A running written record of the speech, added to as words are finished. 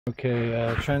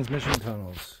Okay, transmission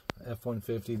tunnels,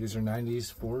 F150. These are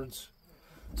 90s Fords.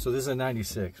 So this is a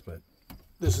 96, but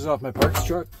this is off my parts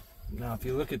truck. Now, if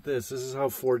you look at this, this is how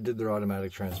Ford did their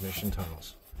automatic transmission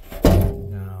tunnels.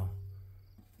 Now,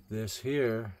 this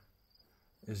here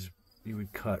is, you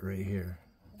would cut right here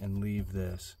and leave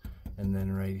this. And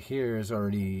then right here is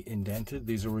already indented.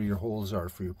 These are where your holes are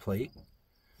for your plate.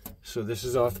 So this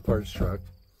is off the parts truck.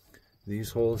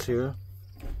 These holes here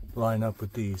line up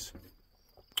with these.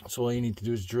 So all you need to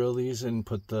do is drill these and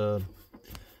put the,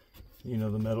 the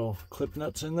metal clip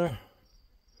nuts in there.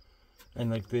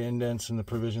 And like the indents and the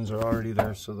provisions are already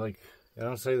there. So like, I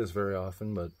don't say this very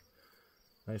often, but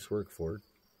nice work, Ford.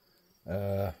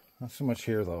 Not so much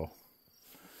here though.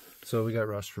 So we got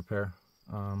rust repair.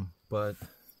 But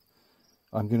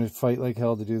I'm going to fight like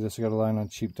hell to do this. I got a line on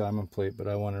cheap diamond plate, but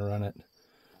I want to run it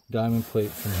diamond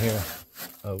plate from here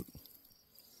out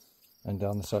and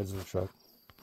down the sides of the truck.